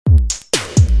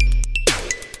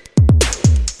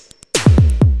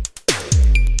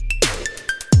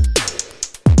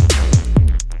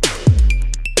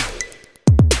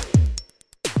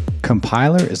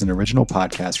Compiler is an original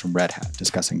podcast from Red Hat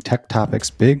discussing tech topics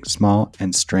big, small,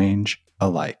 and strange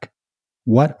alike.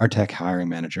 What are tech hiring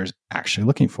managers actually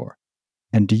looking for?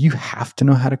 And do you have to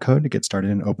know how to code to get started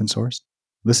in open source?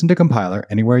 Listen to Compiler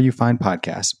anywhere you find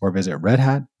podcasts or visit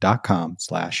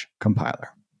redhat.com/compiler.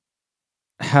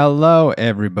 Hello,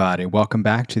 everybody. Welcome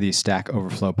back to the Stack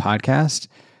Overflow podcast,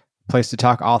 a place to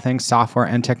talk all things software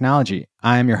and technology.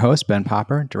 I am your host, Ben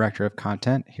Popper, Director of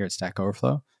Content here at Stack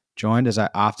Overflow, joined as I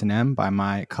often am by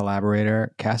my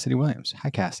collaborator, Cassidy Williams. Hi,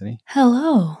 Cassidy.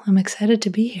 Hello. I'm excited to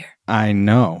be here. I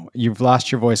know. You've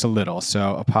lost your voice a little,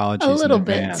 so apologies A little in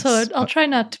bit, advance. so I'll try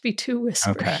not to be too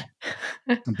whispery. Okay.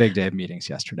 A big day of meetings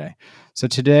yesterday. So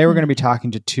today we're going to be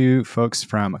talking to two folks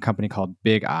from a company called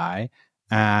Bigeye.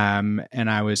 And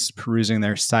I was perusing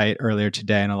their site earlier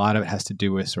today, and a lot of it has to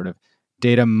do with sort of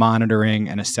data monitoring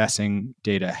and assessing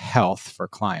data health for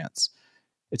clients.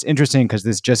 It's interesting because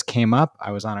this just came up.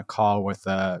 I was on a call with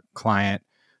a client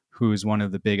who's one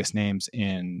of the biggest names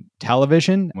in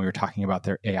television. And we were talking about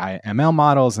their AI ML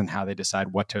models and how they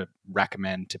decide what to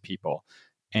recommend to people.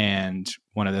 And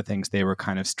one of the things they were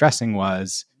kind of stressing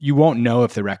was you won't know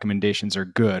if the recommendations are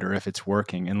good or if it's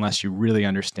working unless you really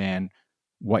understand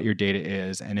what your data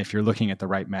is and if you're looking at the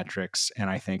right metrics. And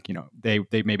I think, they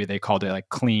maybe they called it like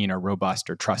clean or robust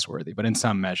or trustworthy, but in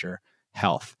some measure,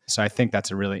 health. So I think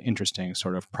that's a really interesting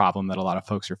sort of problem that a lot of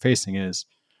folks are facing is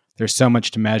there's so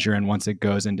much to measure. And once it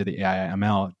goes into the AI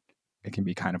ML, it can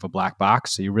be kind of a black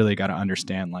box. So you really got to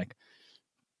understand like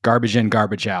garbage in,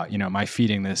 garbage out. Am I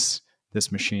feeding this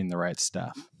machine the right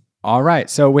stuff? All right.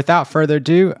 So without further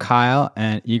ado, Kyle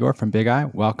and Igor from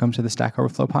Bigeye, welcome to the Stack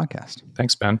Overflow podcast.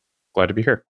 Thanks, Ben. Glad to be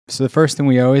here. So the first thing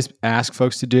we always ask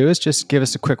folks to do is just give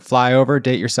us a quick flyover,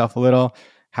 date yourself a little.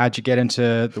 How'd you get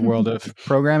into the world of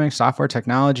programming, software,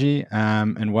 technology,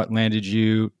 and what landed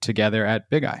you together at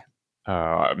Bigeye?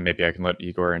 Maybe I can let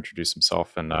Igor introduce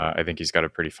himself, and I think he's got a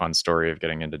pretty fun story of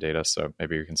getting into data, so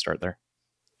maybe we can start there.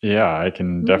 Yeah, I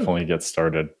can definitely get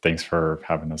started. Thanks for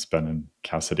having us, Ben and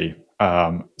Cassidy.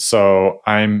 So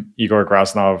I'm Igor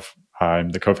Grasnov. I'm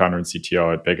the co-founder and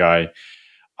CTO at Bigeye.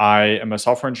 I am a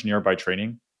software engineer by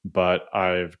training, but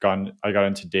I got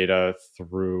into data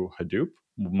through Hadoop.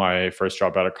 My first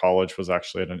job out of college was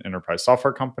actually at an enterprise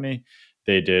software company.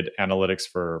 They did analytics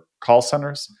for call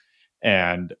centers.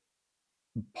 And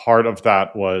part of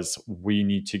that was we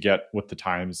need to get with the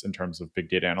times in terms of big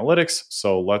data analytics.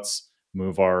 So let's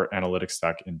move our analytics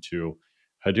stack into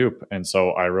Hadoop. And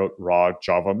so I wrote raw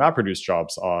Java MapReduce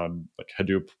jobs on like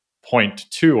Hadoop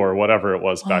 0.2 or whatever it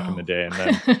was back in the day. And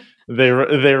then they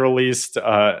released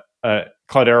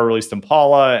Cloudera released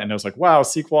Impala, and it was like, wow,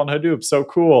 SQL and Hadoop, so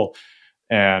cool.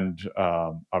 And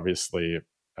obviously,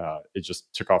 it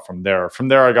just took off from there. From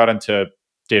there, I got into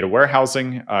data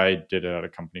warehousing. I did it at a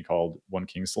company called One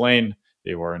Kings Lane.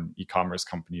 They were an e-commerce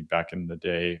company back in the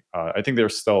day. I think they're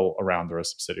still around. They're a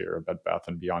subsidiary of Bed Bath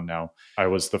 & Beyond now. I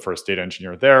was the first data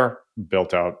engineer there,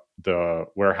 built out the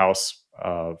warehouse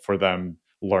for them,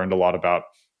 learned a lot about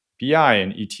BI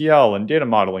and ETL and data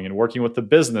modeling and working with the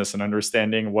business and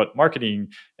understanding what marketing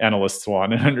analysts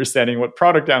want and understanding what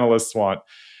product analysts want.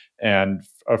 And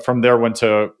from there, went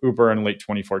to Uber in late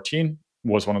 2014,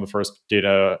 was one of the first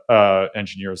data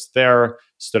engineers there,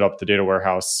 stood up the data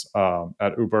warehouse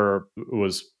at Uber. It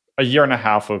was a year and a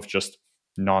half of just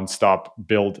nonstop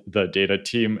build the data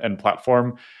team and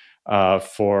platform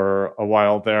for a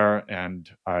while there. And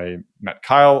I met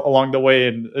Kyle along the way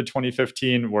in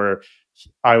 2015, where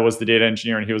I was the data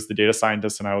engineer and he was the data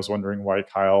scientist. And I was wondering why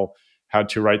Kyle had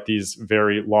to write these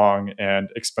very long and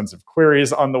expensive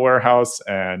queries on the warehouse.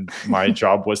 And my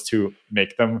job was to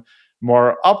make them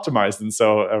more optimized. And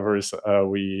so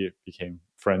we became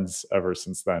friends ever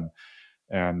since then.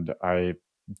 And I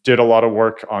did a lot of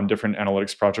work on different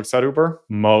analytics projects at Uber.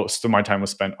 Most of my time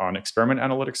was spent on experiment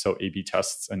analytics, so A/B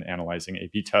tests and analyzing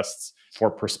A/B tests.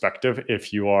 For perspective,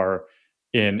 if you are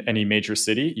in any major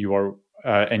city,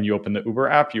 and you open the Uber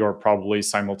app, you are probably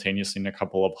simultaneously in a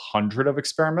couple of hundred of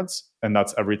experiments. And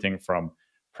that's everything from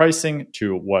pricing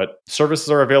to what services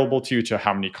are available to you to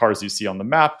how many cars you see on the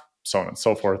map, so on and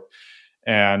so forth.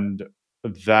 And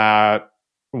that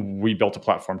we built a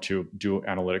platform to do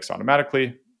analytics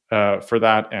automatically for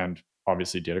that. And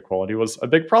obviously data quality was a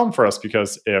big problem for us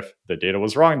because if the data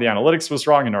was wrong, the analytics was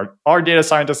wrong, and our data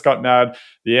scientists got mad,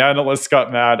 the analysts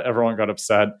got mad, everyone got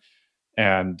upset.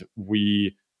 And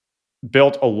we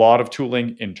built a lot of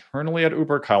tooling internally at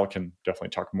Uber. Kyle can definitely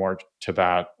talk more to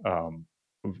that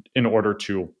in order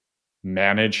to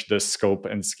manage the scope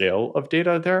and scale of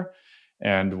data there.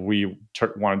 And we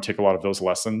want to take a lot of those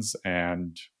lessons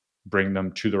and bring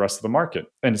them to the rest of the market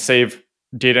and save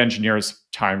data engineers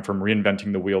time from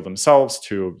reinventing the wheel themselves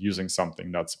to using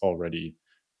something that's already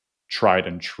tried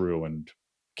and true and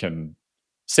can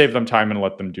save them time and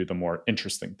let them do the more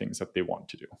interesting things that they want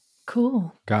to do.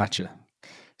 Cool. Gotcha.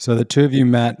 So the two of you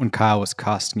met when Kyle was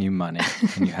costing you money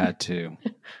and you had to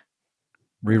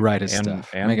rewrite his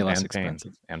stuff, make it less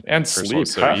expensive. And sleep.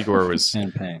 So Igor was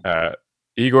and pain.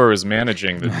 Igor was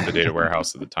managing the data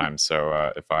warehouse at the time.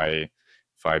 So if I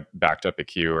backed up a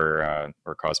queue or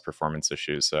caused performance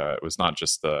issues, it was not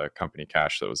just the company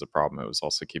cache that was a problem. It was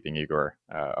also keeping Igor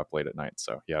up late at night.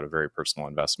 So he had a very personal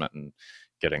investment in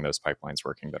getting those pipelines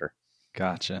working better.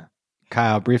 Gotcha.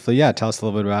 Kyle, briefly, tell us a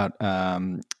little bit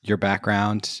about your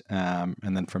background,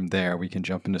 and then from there we can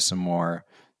jump into some more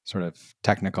sort of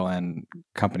technical and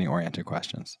company-oriented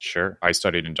questions. Sure. I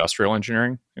studied industrial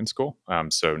engineering in school,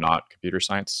 so not computer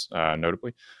science,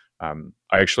 notably. I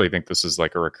actually think this is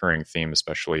like a recurring theme,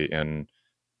 especially in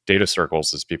data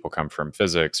circles, as people come from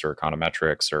physics or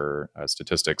econometrics or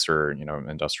statistics or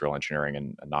industrial engineering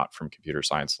and not from computer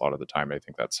science. A lot of the time, I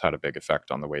think that's had a big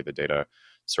effect on the way the data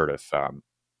sort of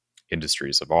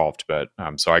industries evolved. But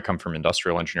so I come from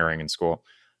industrial engineering in school,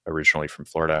 originally from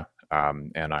Florida,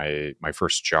 and my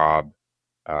first job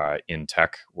in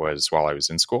tech was while I was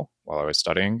in school, while I was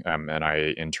studying, and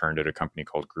I interned at a company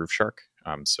called Grooveshark.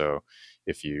 So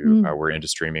if you were into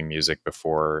streaming music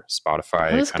before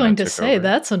Spotify, I was going to say over.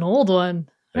 That's an old one.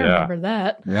 I remember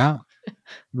that. Yeah,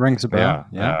 rings a bell.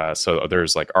 Yeah. So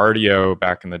there's like RDO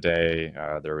back in the day.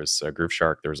 There was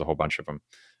Grooveshark. There was a whole bunch of them.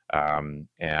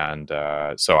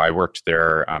 So I worked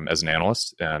there as an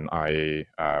analyst, and I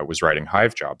was writing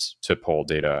Hive jobs to pull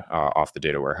data off the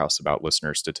data warehouse about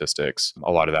listener statistics.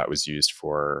 A lot of that was used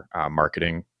for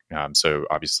marketing. So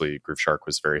obviously, Grooveshark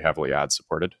was very heavily ad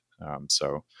supported. So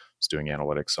I was doing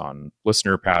analytics on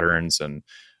listener patterns and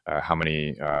how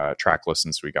many track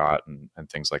listens we got and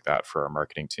things like that for our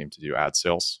marketing team to do ad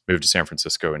sales. Moved to San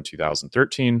Francisco in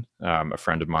 2013. A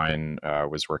friend of mine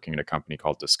was working at a company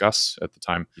called Discuss at the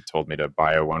time. He told me to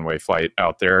buy a one-way flight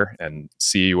out there and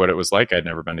see what it was like. I'd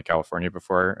never been to California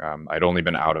before. I'd only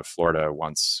been out of Florida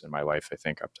once in my life, I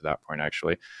think, up to that point,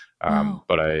 actually. Wow.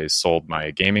 But I sold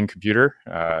my gaming computer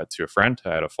to a friend.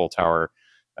 I had a full tower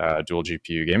dual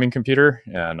GPU gaming computer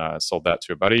and sold that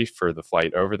to a buddy for the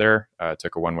flight over there.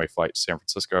 Took a one-way flight to San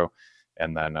Francisco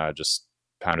and then just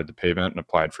pounded the pavement and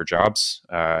applied for jobs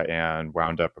and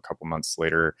wound up a couple months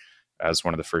later as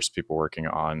one of the first people working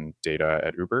on data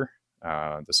at Uber.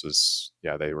 This was,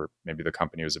 maybe the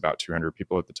company was about 200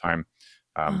 people at the time.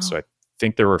 Wow. So I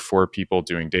think there were 4 people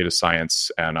doing data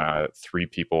science and 3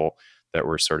 people that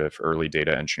were sort of early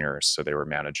data engineers. So they were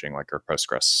managing like our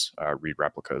Postgres read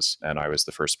replicas. And I was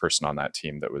the first person on that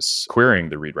team that was querying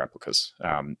the read replicas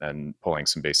and pulling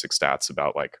some basic stats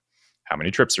about like how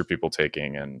many trips are people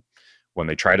taking, and when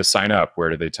they try to sign up, where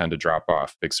do they tend to drop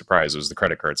off? Big surprise, it was the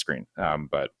credit card screen.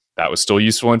 But that was still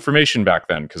useful information back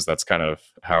then, because that's kind of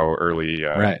how early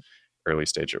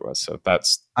stage it was. So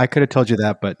I could have told you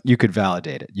that, but you could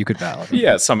validate it.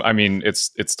 Yeah,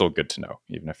 it's still good to know,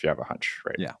 even if you have a hunch,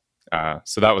 right? Yeah.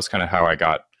 So that was kind of how I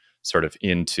got sort of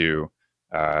into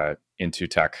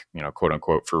tech, quote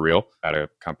unquote, for real, at a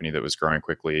company that was growing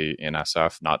quickly in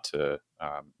SF. Not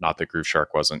that Grooveshark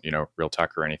wasn't, real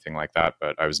tech or anything like that,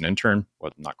 but I was an intern,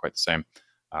 well, not quite the same.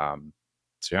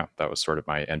 So yeah, that was sort of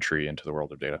my entry into the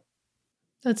world of data.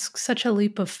 That's such a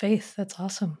leap of faith. That's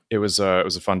awesome. It was a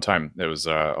fun time. It was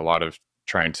a lot of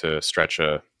trying to stretch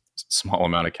a small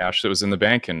amount of cash that was in the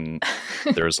bank, and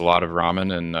there was a lot of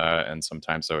ramen, and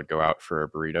sometimes I would go out for a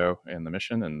burrito in the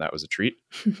mission, and that was a treat.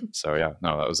 So yeah,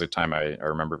 no, that was a time I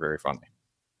remember very fondly.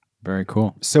 Very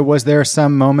cool. So was there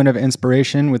some moment of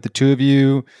inspiration with the two of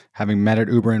you having met at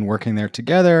Uber and working there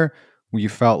together, where you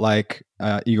felt like,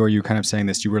 Igor, you kind of saying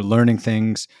this, you were learning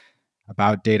things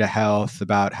about data health,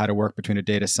 about how to work between a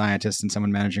data scientist and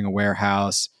someone managing a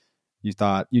warehouse? You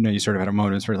thought, you sort of had a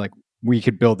moment where like, we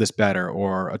could build this better,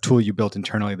 or a tool you built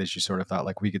internally that you sort of thought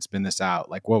like we could spin this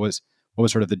out. Like what was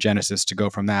sort of the genesis to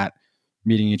go from that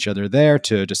meeting each other there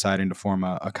to deciding to form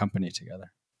a company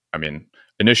together? I mean,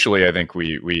 initially, I think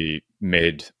we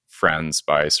made friends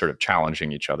by sort of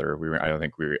challenging each other. I don't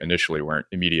think we initially weren't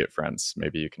immediate friends.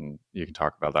 Maybe you can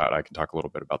talk about that. I can talk a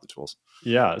little bit about the tools.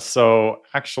 Yeah. So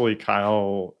actually,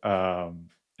 Kyle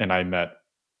and I met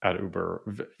at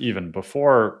Uber even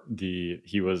before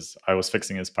I was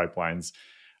fixing his pipelines.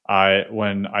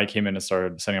 When I came in and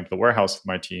started setting up the warehouse with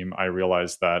my team, I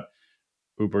realized that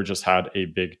Uber just had a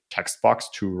big text box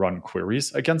to run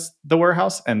queries against the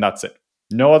warehouse, and that's it.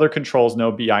 No other controls,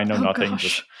 no BI, no nothing.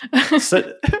 Gosh. Just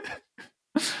sit,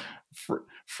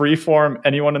 free form.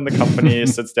 Anyone in the company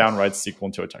sits down, writes SQL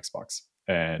into a text box,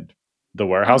 and the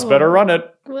warehouse better run it.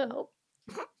 Well,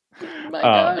 my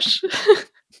gosh.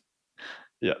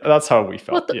 Yeah, that's how we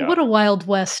felt. What a wild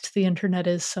west the internet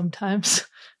is sometimes.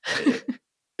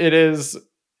 It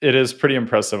is pretty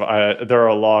impressive. There are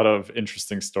a lot of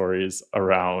interesting stories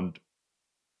around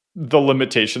the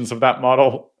limitations of that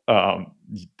model.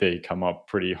 They come up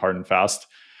pretty hard and fast.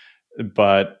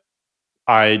 But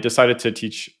I decided to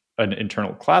teach an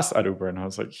internal class at Uber, and I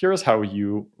was like, here's how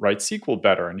you write SQL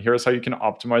better, and here's how you can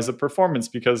optimize the performance,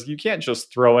 because you can't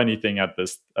just throw anything at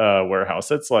this warehouse.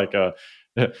 It's like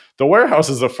the warehouse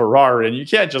is a Ferrari, and you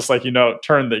can't just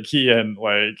turn the key and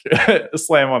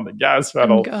slam on the gas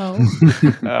pedal.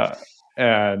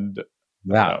 And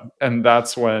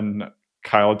that's when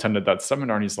Kyle attended that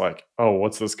seminar, and he's like, oh,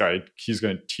 what's this guy? He's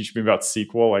going to teach me about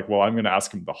SQL. Well, I'm going to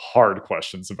ask him the hard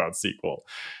questions about SQL.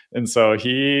 And so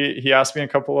he asked me a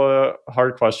couple of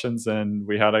hard questions, and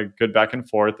we had a good back and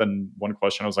forth. And one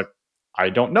question, I was like, I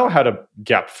don't know how to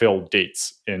gap fill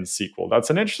dates in SQL.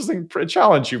 That's an interesting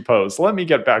challenge you pose. Let me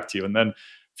get back to you. And then a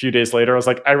few days later, I was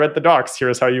like, I read the docs.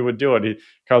 Here's how you would do it.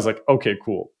 I was like, okay,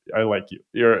 cool. I like you.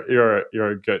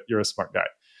 You're a smart guy.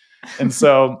 And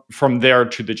so from there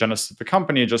to the genesis of the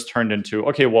company, it just turned into,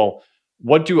 okay, well,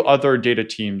 what do other data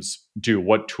teams do?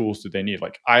 What tools do they need?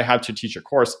 I had to teach a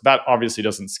course that obviously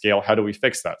doesn't scale. How do we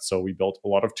fix that? So we built a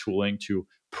lot of tooling to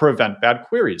prevent bad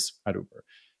queries at Uber,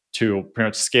 to pretty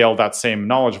much scale that same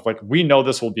knowledge of we know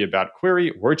this will be a bad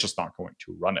query. We're just not going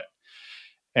to run it.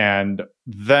 And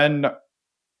then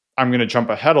I'm going to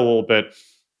jump ahead a little bit,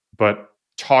 but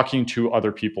talking to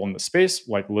other people in the space,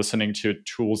 listening to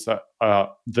tools that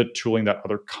the tooling that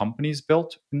other companies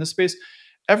built in the space,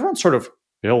 everyone sort of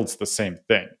builds the same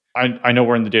thing. I know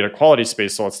we're in the data quality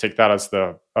space, so let's take that as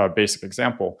the basic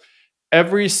example.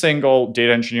 Every single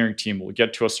data engineering team will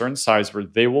get to a certain size where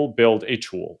they will build a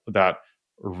tool that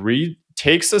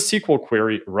takes a SQL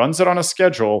query, runs it on a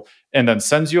schedule, and then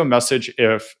sends you a message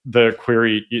if the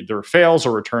query either fails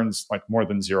or returns more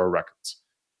than 0 records.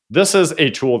 This is a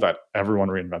tool that everyone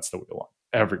reinvents the wheel on,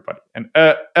 everybody. And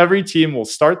every team will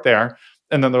start there.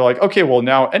 And then they're like, okay, well,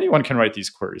 now anyone can write these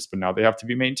queries, but now they have to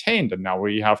be maintained. And now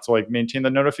we have to maintain the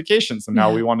notifications. And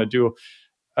now we want to do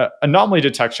anomaly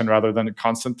detection rather than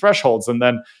constant thresholds. And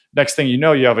then next thing you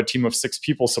know, you have a team of 6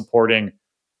 people supporting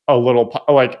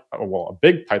a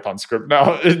big Python script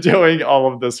now doing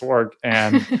all of this work.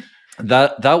 And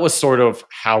that was sort of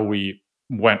how we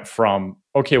went from,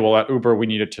 okay, well, at Uber, we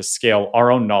needed to scale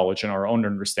our own knowledge and our own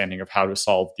understanding of how to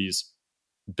solve these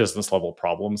business level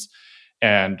problems.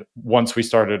 And once we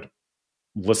started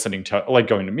listening to,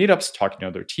 going to meetups, talking to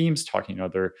other teams, talking to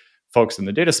other folks in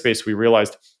the data space, we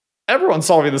realized everyone's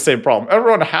solving the same problem.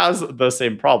 Everyone has the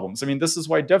same problems. I mean, this is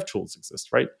why dev tools exist,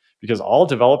 right? Because all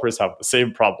developers have the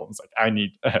same problems. I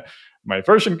need my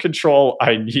version control.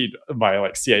 I need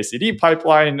my CI/CD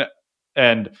pipeline.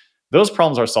 And those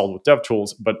problems are solved with dev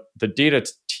tools, but the data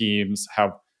teams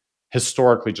have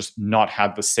historically just not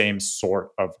had the same sort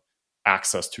of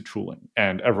access to tooling,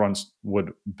 and everyone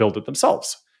would build it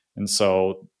themselves. And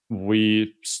so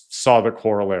we saw the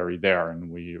corollary there,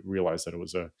 and we realized that it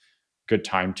was a good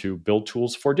time to build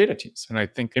tools for data teams. And I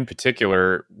think in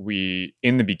particular,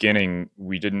 in the beginning,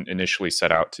 we didn't initially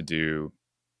set out to do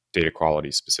data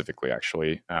quality specifically,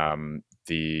 actually.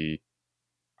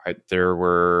 There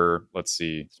were, I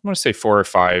want to say 4 or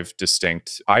 5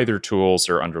 distinct either tools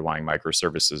or underlying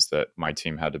microservices that my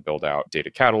team had to build out: data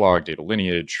catalog, data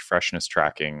lineage, freshness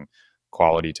tracking,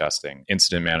 quality testing,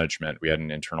 incident management. We had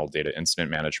an internal data incident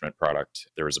management product.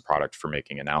 There was a product for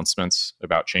making announcements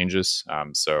about changes.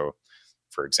 So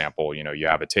for example, you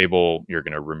have a table, you're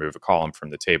going to remove a column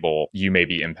from the table. You may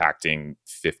be impacting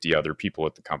 50 other people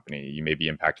at the company. You may be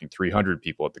impacting 300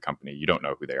 people at the company. You don't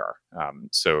know who they are.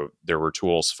 So there were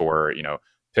tools for,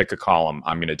 pick a column.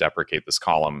 I'm going to deprecate this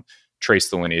column, trace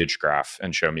the lineage graph,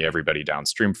 and show me everybody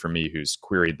downstream from me who's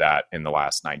queried that in the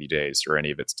last 90 days or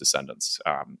any of its descendants.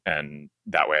 And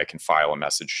that way I can file a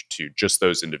message to just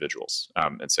those individuals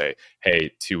and say,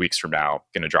 hey, 2 weeks from now,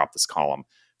 going to drop this column.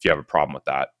 If you have a problem with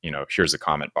that, here's a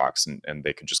comment box, and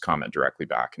they can just comment directly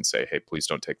back and say, hey, please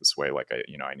don't take this away.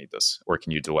 I need this, or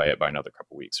can you delay it by another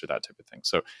couple of weeks, or that type of thing.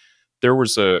 So there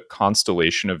was a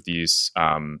constellation of these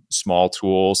small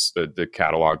tools. The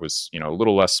catalog was, a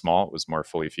little less small. It was more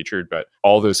fully featured, but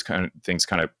all those kind of things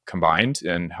kind of combined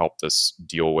and helped us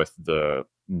deal with the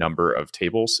number of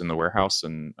tables in the warehouse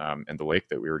and the lake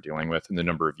that we were dealing with, and the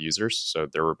number of users. So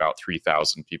there were about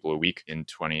 3,000 people a week in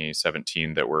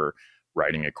 2017 that were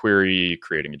writing a query,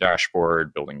 creating a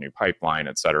dashboard, building a new pipeline,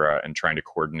 et cetera, and trying to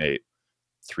coordinate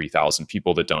 3,000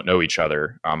 people that don't know each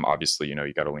other. Obviously,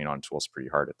 you got to lean on tools pretty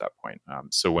hard at that point.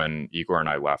 So when Igor and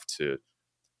I left to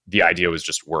the idea was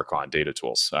just work on data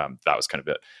tools. That was kind of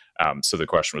it. So the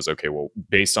question was, okay, well,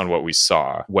 based on what we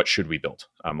saw, what should we build?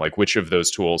 Like which of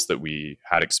those tools that we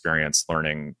had experience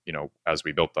learning, as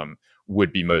we built them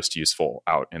would be most useful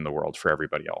out in the world for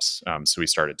everybody else. So we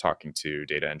started talking to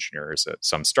data engineers at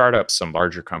some startups, some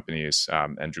larger companies,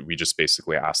 and we just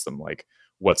basically asked them like,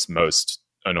 what's most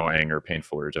annoying or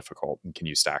painful or difficult? And can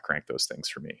you stack rank those things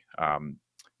for me?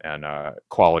 And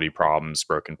quality problems,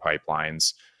 broken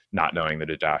pipelines, not knowing that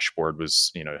a dashboard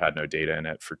was, had no data in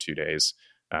it for 2 days.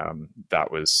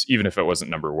 That was, even if it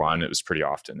wasn't number one, it was pretty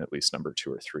often at least number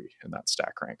 2 or 3 in that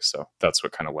stack rank. So that's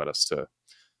what kind of led us to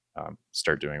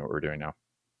start doing what we're doing now.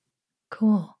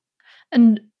 Cool.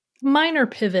 And minor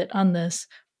pivot on this,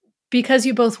 because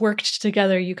you both worked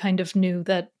together, you kind of knew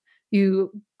that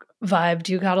you vibed,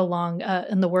 you got along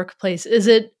in the workplace. Is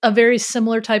it a very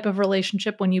similar type of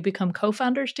relationship when you become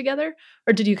co-founders together?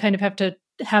 Or did you kind of have to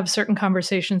have certain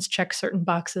conversations, check certain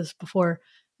boxes before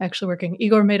actually working?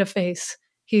 Igor made a face.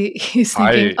 He's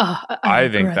thinking, I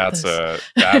think that's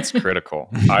this. critical.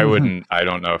 I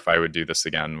don't know if I would do this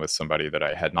again with somebody that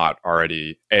I had not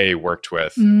already A, worked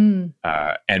with,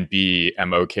 and B,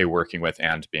 am okay working with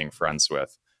and being friends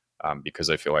with. Because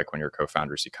I feel like when you're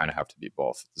co-founders, you kind of have to be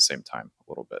both at the same time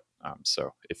a little bit.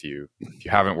 So if you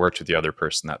haven't worked with the other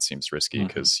person, that seems risky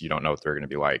because you don't know what they're going to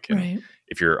be like. And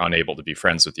if you're unable to be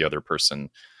friends with the other person,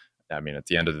 I mean, at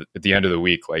the end of the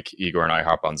week, like Igor and I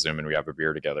hop on Zoom and we have a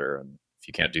beer together. And if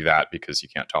you can't do that because you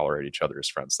can't tolerate each other as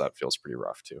friends, that feels pretty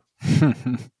rough too.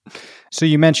 So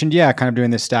you mentioned, kind of doing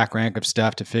this stack rank of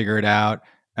stuff to figure it out.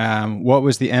 What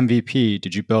was the MVP?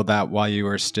 Did you build that while you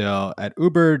were still at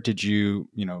Uber? Did you,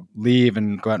 leave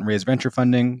and go out and raise venture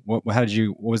funding? What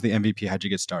was the MVP? How'd you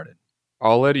get started?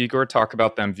 I'll let Igor talk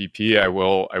about the MVP. I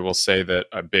will say that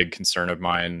a big concern of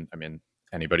mine, I mean,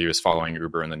 anybody who was following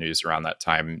Uber in the news around that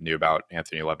time knew about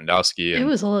Anthony Lewandowski. It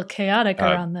was a little chaotic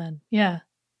around then. Yeah.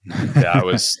 that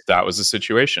was a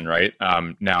situation, right?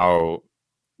 Now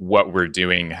what we're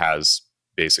doing has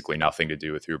basically nothing to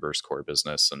do with Uber's core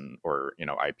business or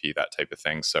IP, that type of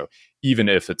thing. So even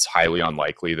if it's highly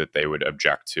unlikely that they would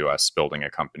object to us building a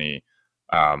company,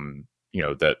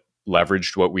 that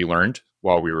leveraged what we learned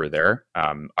while we were there,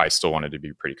 I still wanted to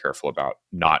be pretty careful about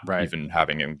not even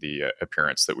having the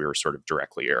appearance that we were sort of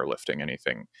directly airlifting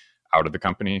anything out of the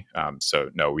company.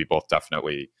 So no, we both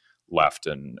definitely left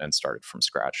and started from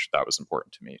scratch. That was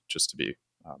important to me, just to be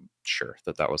sure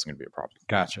that wasn't going to be a problem.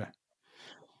 Gotcha.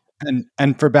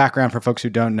 And for background, for folks who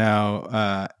don't know,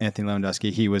 Anthony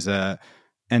Lewandowski, he was a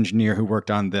engineer who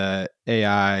worked on the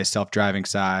AI self-driving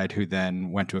side, who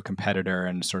then went to a competitor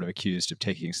and sort of accused of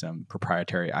taking some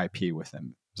proprietary IP with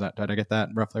him. Did I get that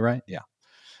roughly right? Yeah.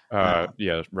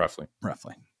 Yeah, roughly.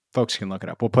 Folks can look it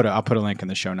up. I'll put a link in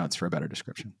the show notes for a better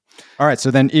description. All right. So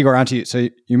then Igor, on to you. So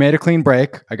you made a clean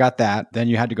break. I got that. Then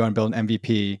you had to go and build an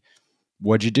MVP.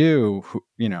 What'd you do?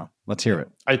 Let's hear it.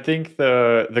 I think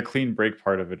the clean break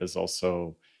part of it is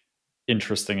also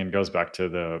interesting and goes back to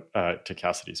to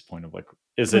Cassidy's point of like,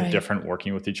 is it different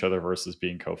working with each other versus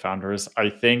being co-founders? I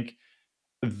think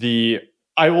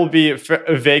I will be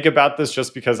vague about this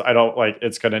just because I don't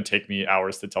it's going to take me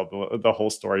hours to tell the whole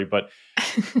story, but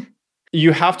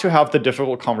you have to have the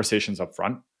difficult conversations up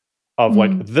front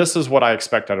of this is what I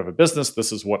expect out of a business.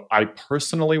 This is what I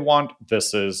personally want.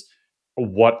 This is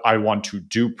what I want to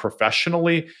do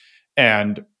professionally.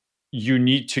 And you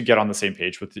need to get on the same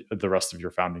page with the rest of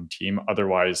your founding team.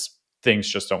 Otherwise, things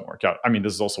just don't work out. I mean,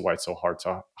 this is also why it's so hard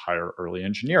to hire early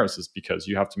engineers, is because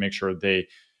you have to make sure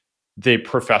they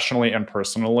professionally and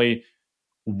personally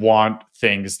want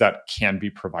things that can be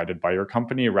provided by your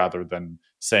company, rather than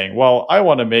saying, well, I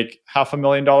want to make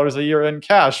 $500,000 a year in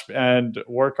cash and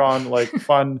work on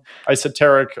fun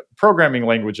esoteric programming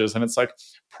languages. And it's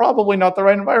probably not the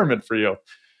right environment for you.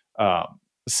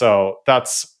 So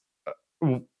that's,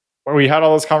 we had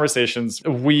all those conversations.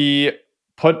 We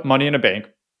put money in a bank.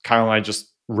 Kyle and I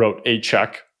just wrote a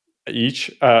check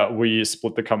each. We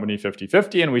split the company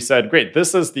 50-50 and we said, great,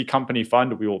 this is the company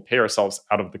fund. We will pay ourselves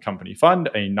out of the company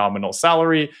fund a nominal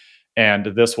salary, and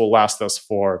this will last us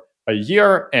for a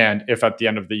year. And if at the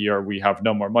end of the year we have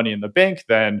no more money in the bank,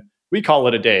 then we call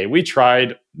it a day. We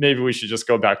tried. Maybe we should just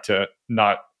go back to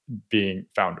not being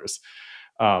founders.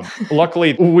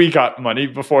 Luckily, we got money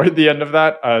before the end of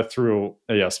that through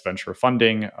venture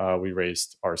funding. We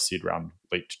raised our seed round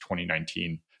late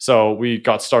 2019. So we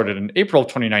got started in April of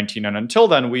 2019. And until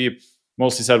then, we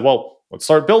mostly said, well, let's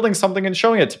start building something and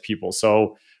showing it to people.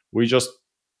 So we just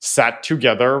sat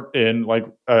together in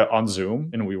on Zoom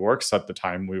in WeWorks. At the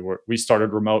time we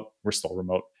started remote. We're still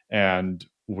remote. And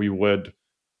we would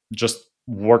just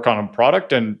work on a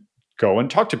product and go and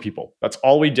talk to people. That's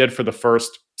all we did for the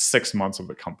first 6 months of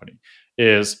the company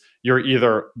is you're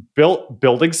either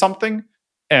building something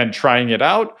and trying it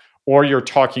out, or you're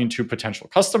talking to potential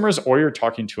customers, or you're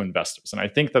talking to investors. And I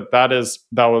think that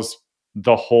was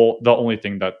the only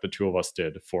thing that the two of us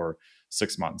did for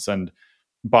 6 months. And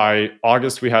by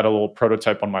August, we had a little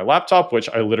prototype on my laptop, which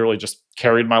I literally just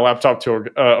carried my laptop to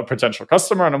a potential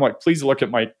customer. And I'm like, please look at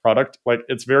my product. Like,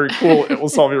 it's very cool. It will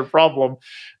solve your problem.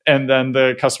 And then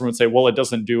the customer would say, well, it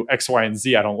doesn't do X, Y, and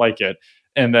Z. I don't like it.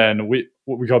 And then we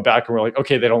go back and we're like,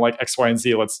 okay, they don't like X, Y, and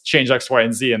Z. Let's change X, Y,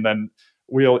 and Z. And then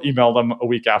we'll email them a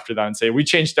week after that and say, we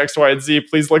changed X, Y, and Z.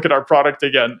 Please look at our product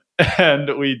again.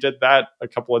 And we did that a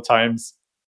couple of times.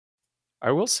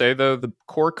 I will say, though, the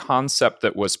core concept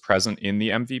that was present in the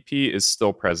MVP is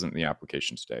still present in the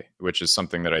application today, which is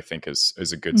something that I think is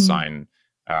a good sign,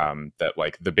 that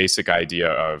like the basic idea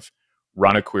of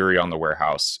run a query on the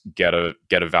warehouse, get a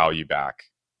value back,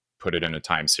 put it in a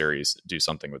time series, do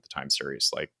something with the time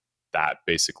series. Like, that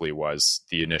basically was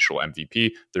the initial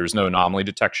MVP. There's no anomaly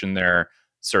detection there.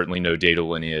 Certainly no data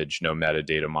lineage, no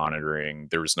metadata monitoring.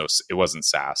 It wasn't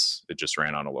SaaS. It just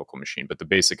ran on a local machine. But the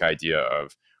basic idea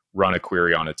of run a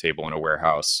query on a table in a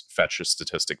warehouse, fetch a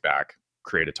statistic back,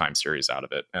 create a time series out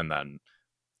of it, and then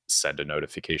send a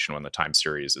notification when the time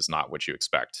series is not what you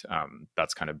expect.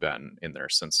 That's kind of been in there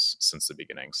since the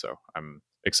beginning. So I'm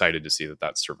excited to see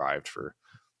that survived for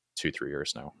 2-3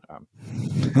 years now.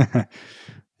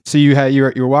 So you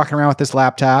were walking around with this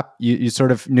laptop. You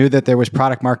sort of knew that there was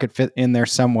product market fit in there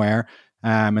somewhere,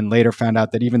 and later found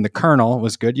out that even the kernel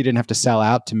was good. You didn't have to sell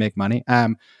out to make money.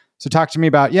 So talk to me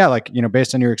about,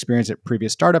 based on your experience at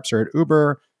previous startups or at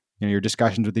Uber, your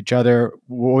discussions with each other,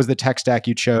 what was the tech stack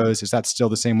you chose? Is that still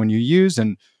the same one you use?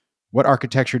 And what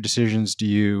architecture decisions do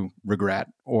you regret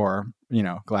or,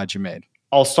 glad you made?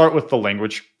 I'll start with the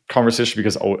language conversation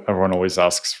because everyone always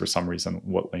asks for some reason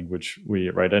what language we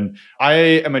write in. I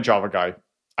am a Java guy.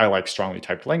 I like strongly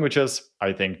typed languages.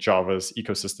 I think Java's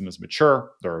ecosystem is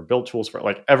mature. There are build tools for it.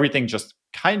 Like, everything just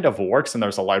kind of works, and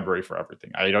there's a library for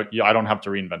everything. I don't have to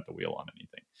reinvent the wheel on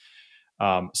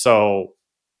anything. So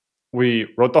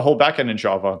we wrote the whole backend in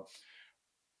Java.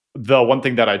 The one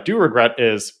thing that I do regret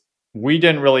is we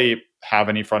didn't really have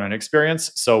any front end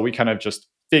experience, so we kind of just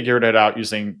figured it out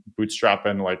using Bootstrap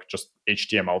and like just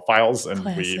HTML files. And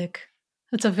classic.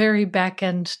 It's a very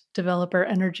back-end developer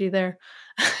energy there.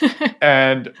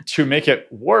 And to make it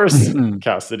worse,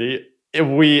 Cassidy,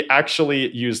 we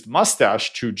actually used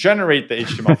Mustache to generate the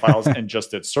HTML files and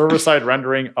just did server-side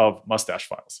rendering of Mustache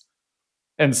files.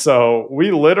 And so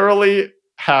we literally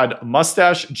had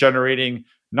Mustache generating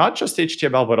not just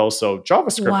HTML, but also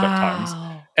JavaScript at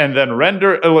times. And then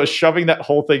shoving that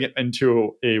whole thing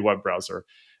into a web browser.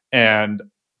 And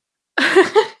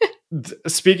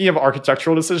speaking of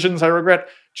architectural decisions, I regret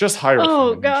just hire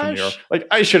an engineer. Like,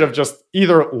 I should have just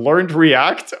either learned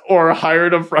React or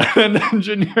hired a front-end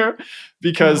engineer,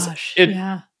 because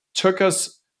it took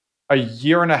us a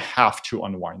year and a half to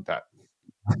unwind that.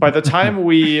 By the time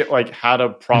we had a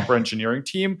proper engineering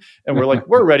team and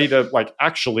we're ready to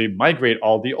actually migrate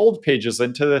all the old pages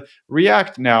into the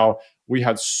React now, we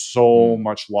had so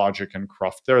much logic and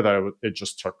cruft there that it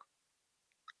just took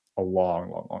a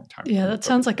long time. Yeah, that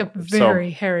sounds like a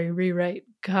very hairy rewrite.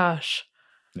 Gosh.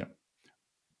 Yeah.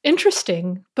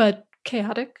 Interesting, but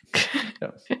chaotic.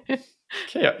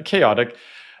 Chaotic.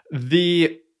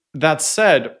 That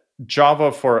said,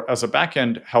 Java as a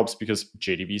backend helps because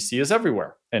JDBC is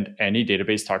everywhere and any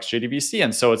database talks JDBC.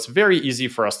 And so it's very easy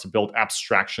for us to build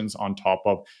abstractions on top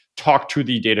of talk to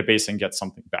the database and get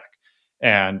something back.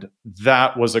 And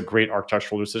that was a great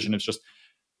architectural decision. It's just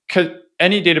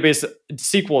any database,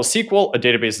 SQL is SQL, a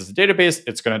database is a database.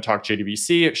 It's going to talk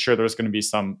JDBC. Sure, there's going to be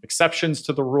some exceptions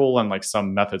to the rule and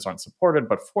some methods aren't supported,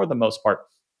 but for the most part,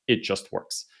 it just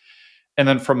works. And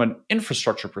then from an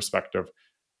infrastructure perspective,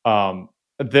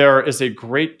 there is a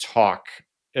great talk.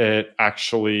 It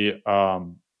actually, I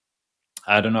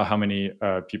don't know how many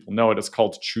people know it. It's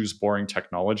called Choose Boring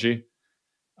Technology.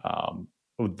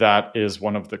 That is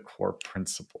one of the core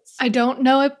principles. I don't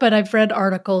know it, but I've read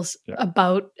articles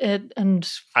about it, and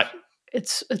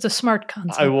it's a smart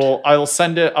concept. I'll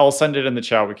send it. I'll send it in the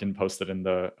chat. We can post it in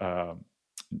the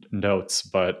notes.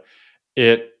 But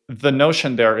the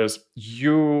notion there is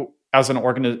you as an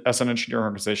engineering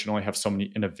organization only have so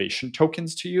many innovation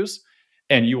tokens to use,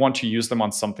 and you want to use them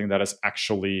on something that is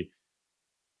actually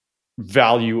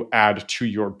value add to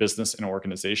your business and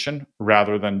organization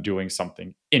rather than doing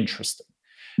something interesting.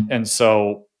 And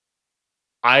so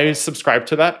I subscribe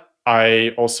to that.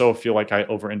 I also feel like I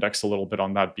over-index a little bit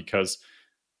on that because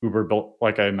Uber built,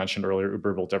 like I mentioned earlier,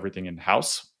 Uber built everything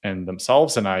in-house and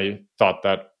themselves. And I thought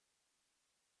that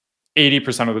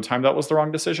 80% of the time that was the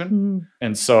wrong decision. Mm.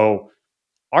 And so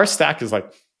our stack is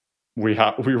like, we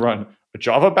run a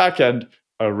Java backend,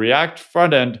 a React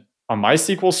front end, a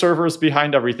MySQL servers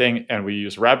behind everything, and we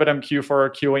use RabbitMQ for our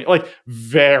queuing. Like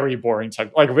very boring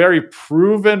tech, like very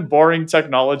proven boring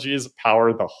technologies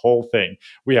power the whole thing.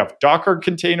 We have Docker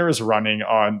containers running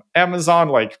on Amazon,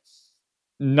 like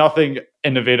nothing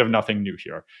innovative, nothing new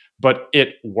here. But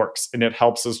it works, and it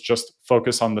helps us just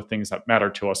focus on the things that matter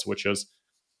to us, which is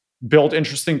build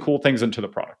interesting, cool things into the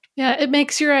product. Yeah, it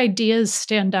makes your ideas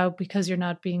stand out because you're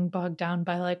not being bogged down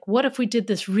by like, what if we did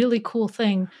this really cool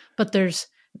thing, but there's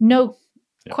no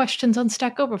questions on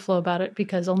Stack Overflow about it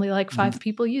because only like 5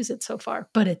 people use it so far,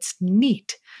 but it's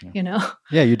neat, you know?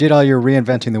 Yeah, you did all your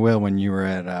reinventing the wheel when you were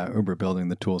at Uber building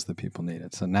the tools that people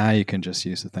needed. So now you can just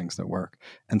use the things that work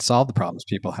and solve the problems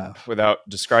people have. Without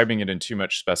describing it in too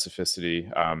much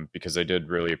specificity, because I did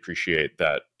really appreciate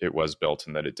that it was built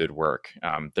and that it did work.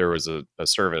 There was a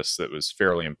service that was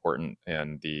fairly important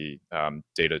in the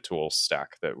data tools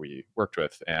stack that we worked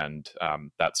with. And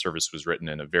that service was written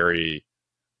in a very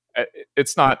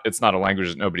it's not a language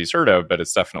that nobody's heard of, but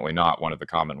it's definitely not one of the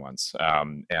common ones.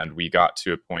 And we got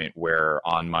to a point where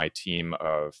on my team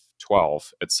of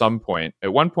 12, at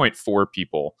one point, 4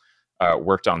 people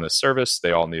worked on this service.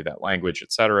 They all knew that language,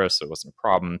 et cetera. So it wasn't a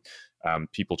problem.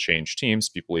 People change teams,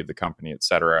 people leave the company, et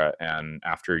cetera. And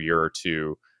after a year or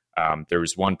two, there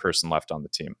was one person left on the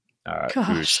team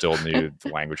who still knew the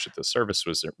language that the service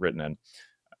was written in.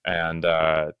 And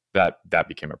that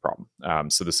became a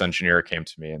problem. So this engineer came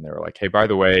to me and they were like, "Hey, by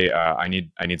the way, I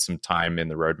need some time in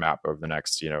the roadmap over the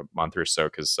next month or so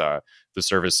because the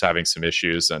service is having some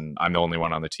issues, and I'm the only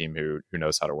one on the team who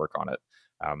knows how to work on it."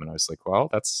 And I was like, "Well,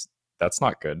 that's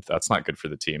not good. That's not good for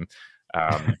the team."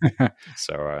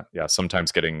 So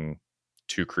sometimes getting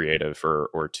too creative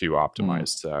or too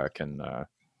optimized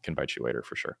can bite you later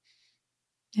for sure.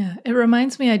 Yeah, it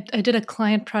reminds me, I did a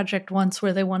client project once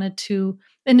where they wanted to,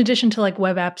 in addition to like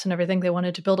web apps and everything, they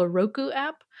wanted to build a Roku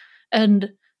app.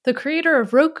 And the creator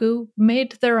of Roku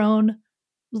made their own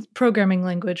programming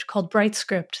language called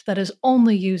BrightScript that is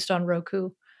only used on Roku.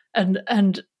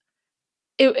 And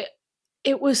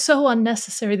it was so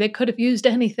unnecessary. They could have used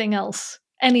anything else.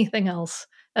 And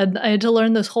I had to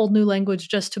learn this whole new language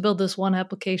just to build this one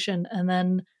application. And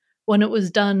then when it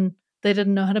was done, they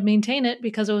didn't know how to maintain it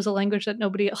because it was a language that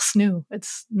nobody else knew.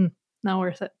 It's not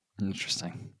worth it.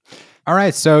 Interesting. All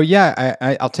right. So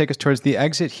I'll take us towards the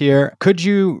exit here. Could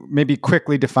you maybe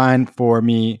quickly define for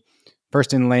me,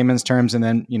 first in layman's terms, and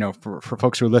then, for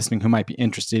folks who are listening who might be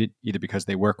interested, either because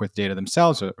they work with data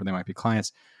themselves or they might be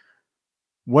clients,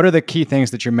 what are the key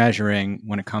things that you're measuring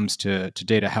when it comes to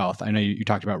data health? I know you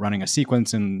talked about running a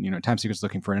sequence and, time sequence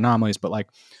looking for anomalies, but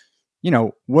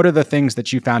what are the things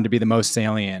that you found to be the most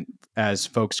salient as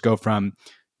folks go from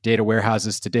data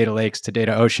warehouses to data lakes to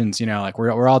data oceans?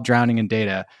 We're all drowning in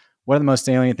data. What are the most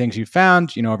salient things you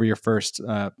found, over your first,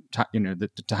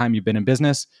 the time you've been in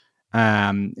business?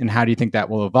 And how do you think that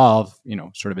will evolve,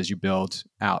 sort of as you build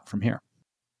out from here?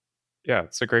 Yeah,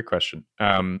 it's a great question.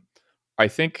 I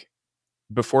think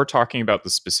before talking about the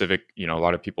specific, a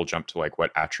lot of people jump to like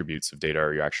what attributes of data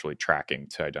are you actually tracking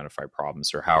to identify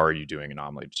problems, or how are you doing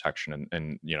anomaly detection?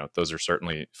 And those are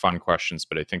certainly fun questions,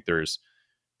 but I think there's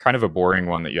kind of a boring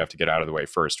one that you have to get out of the way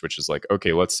first, which is like,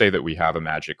 okay, let's say that we have a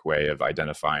magic way of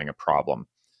identifying a problem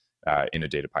in a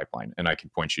data pipeline, and I can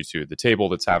point you to the table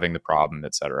that's having the problem,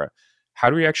 et cetera. How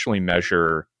do we actually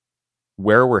measure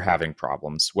where we're having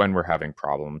problems, when we're having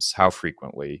problems, how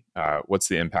frequently, what's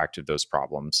the impact of those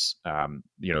problems?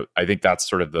 I think that's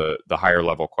sort of the higher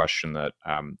level question that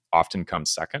often comes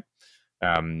second.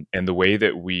 And the way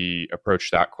that we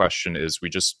approach that question is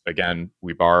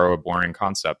we borrow a boring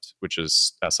concept, which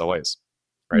is SLAs,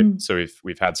 right? So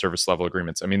we've had service level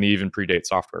agreements. I mean, they even predate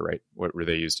software, right? What were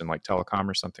they used in, like telecom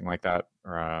or something like that,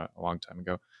 or a long time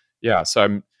ago? Yeah.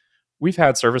 So we've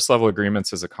had service level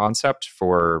agreements as a concept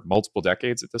for multiple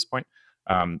decades at this point.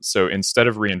 So instead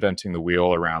of reinventing the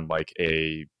wheel around like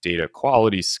a data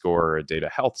quality score, a data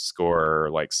health score,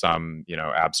 like some,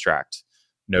 abstract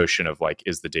notion of like,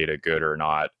 is the data good or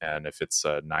not? And if it's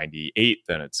a 98,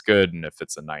 then it's good. And if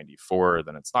it's a 94,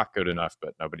 then it's not good enough,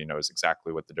 but nobody knows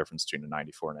exactly what the difference between a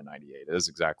 94 and a 98 is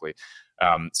exactly.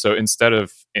 So instead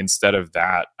of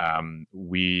that,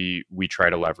 we try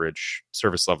to leverage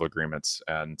service level agreements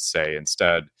and say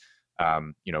instead,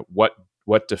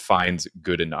 what defines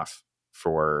good enough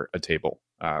for a table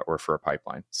or for a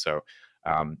pipeline. So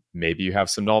maybe you have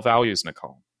some null values in a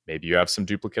column. Maybe you have some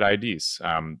duplicate IDs.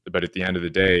 But at the end of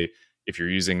the day, if you're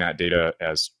using that data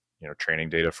as training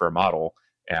data for a model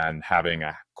and having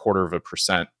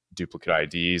 0.25%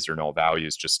 duplicate IDs or null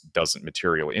values just doesn't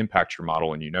materially impact your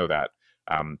model, and you know that,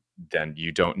 then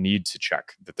you don't need to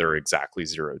check that there are exactly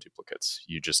 0 duplicates.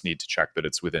 You just need to check that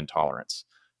it's within tolerance.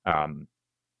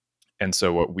 And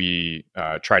so what we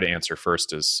try to answer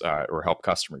first is, or help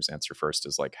customers answer first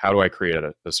is like, how do I create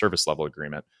a service level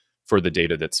agreement for the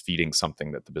data that's feeding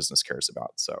something that the business cares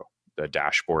about? So the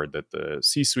dashboard that the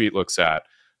C-suite looks at,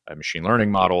 a machine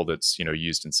learning model that's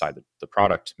used inside the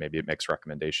product. Maybe it makes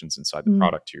recommendations inside the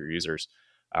product to your users.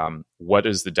 What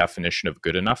is the definition of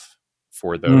good enough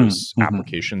for those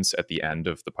applications at the end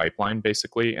of the pipeline,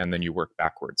 basically? And then you work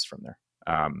backwards from there.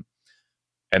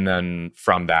 And then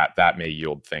from that may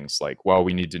yield things like, well,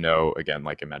 we need to know, again,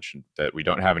 like I mentioned, that we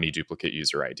don't have any duplicate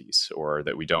user IDs, or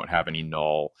that we don't have any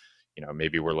null.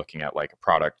 Maybe we're looking at like a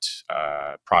product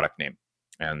name,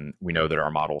 and we know that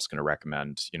our model is going to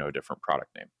recommend, a different product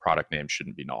name. Product name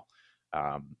shouldn't be null.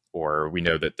 Or we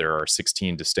know that there are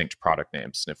 16 distinct product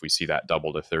names, and if we see that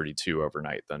double to 32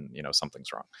 overnight, then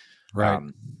something's wrong. Right.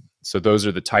 So those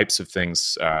are the types of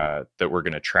things that we're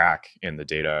going to track in the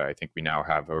data. I think we now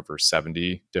have over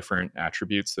 70 different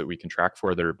attributes that we can track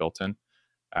for that are built in.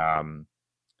 I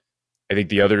think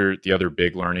the other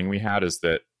big learning we had is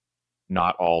that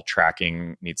not all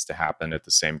tracking needs to happen at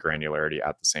the same granularity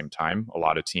at the same time. A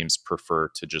lot of teams prefer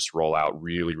to just roll out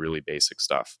really, really basic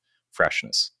stuff.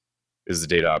 Freshness. Is the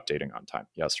data updating on time?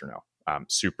 Yes or no?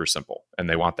 Super simple. And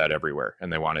they want that everywhere,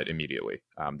 and they want it immediately.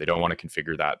 They don't want to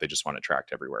configure that. They just want it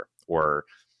tracked everywhere. Or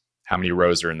how many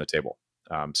rows are in the table?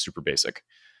 Super basic.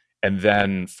 And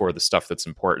then for the stuff that's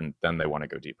important, then they want to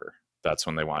go deeper. That's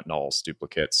when they want nulls,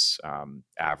 duplicates,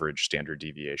 average, standard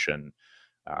deviation,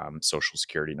 social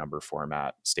security number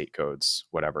format, state codes,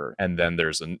 whatever. And then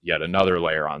there's yet another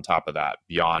layer on top of that,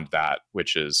 beyond that,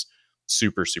 which is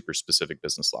super, super specific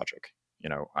business logic.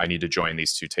 I need to join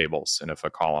these two tables, and if a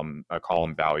column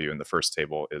value in the first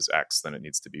table is X, then it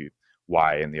needs to be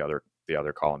Y in the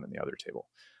other column in the other table.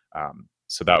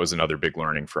 So that was another big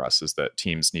learning for us, is that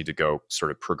teams need to go sort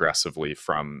of progressively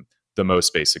from the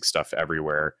most basic stuff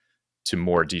everywhere to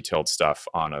more detailed stuff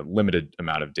on a limited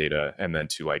amount of data, and then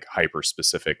to like hyper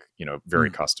specific,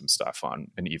 very custom stuff on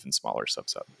an even smaller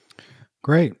subset.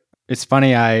 Great. It's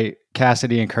funny,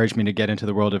 Cassidy encouraged me to get into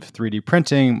the world of 3D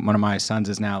printing. One of my sons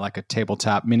is now like a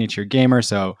tabletop miniature gamer,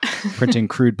 so printing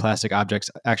crude plastic objects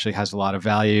actually has a lot of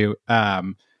value.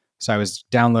 So I was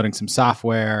downloading some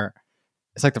software.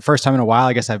 It's like the first time in a while,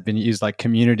 I guess I've been used like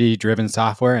community-driven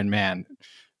software, and man,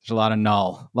 there's a lot of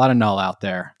null out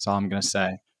there. That's all I'm going to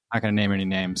say. Not going to name any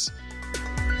names.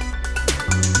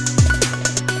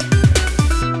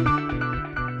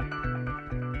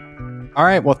 All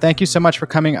right. Well, thank you so much for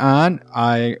coming on.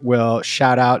 I will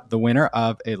shout out the winner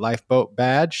of a lifeboat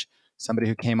badge, somebody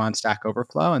who came on Stack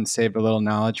Overflow and saved a little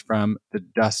knowledge from the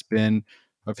dustbin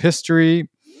of history.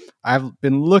 I've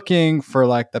been looking for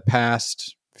like the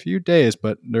past few days,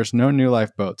 but there's no new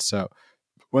lifeboats. So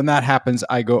when that happens,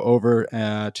 I go over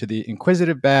to the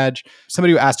Inquisitive badge,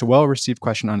 somebody who asked a well-received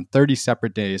question on 30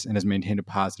 separate days and has maintained a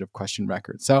positive question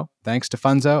record. So thanks to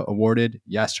Funzo, awarded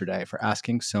yesterday for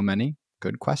asking so many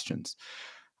good questions.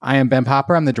 I am Ben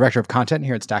Popper. I'm the director of content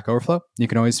here at Stack Overflow. You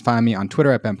can always find me on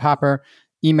Twitter at Ben Popper.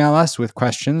 Email us with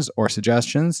questions or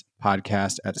suggestions,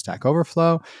 podcast@Stack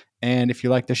Overflow. And if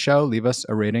you like the show, leave us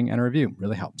a rating and a review.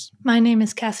 Really helps. My name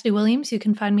is Cassidy Williams. You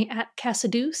can find me at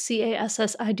Cassidoo,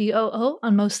 Cassidoo,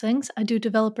 on most things. I do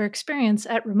developer experience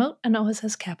at Remote and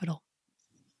OSS Capital.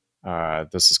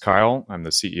 This is Kyle. I'm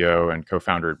the CEO and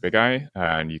co-founder at Bigeye,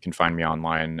 and you can find me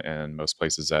online in most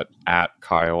places at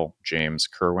Kyle James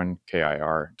Kerwin,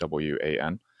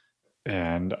 Kirwan.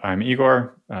 And I'm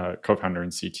Igor, co-founder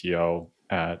and CTO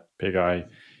at Bigeye.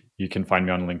 You can find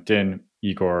me on LinkedIn,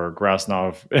 Igor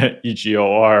Grasnov,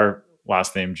 EGOR,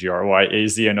 last name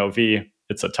GRYAZNOV.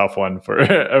 It's a tough one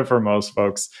for most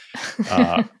folks.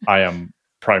 I am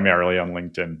primarily on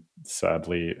LinkedIn.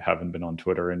 Sadly, haven't been on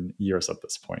Twitter in years at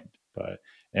this point.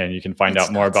 And you can find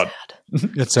out more about...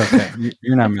 It's okay.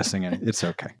 You're not missing it. It's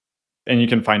okay. And you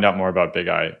can find out more about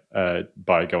Bigeye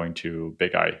by going to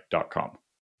bigeye.com.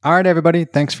 All right, everybody.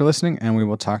 Thanks for listening, and we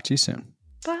will talk to you soon.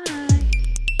 Bye.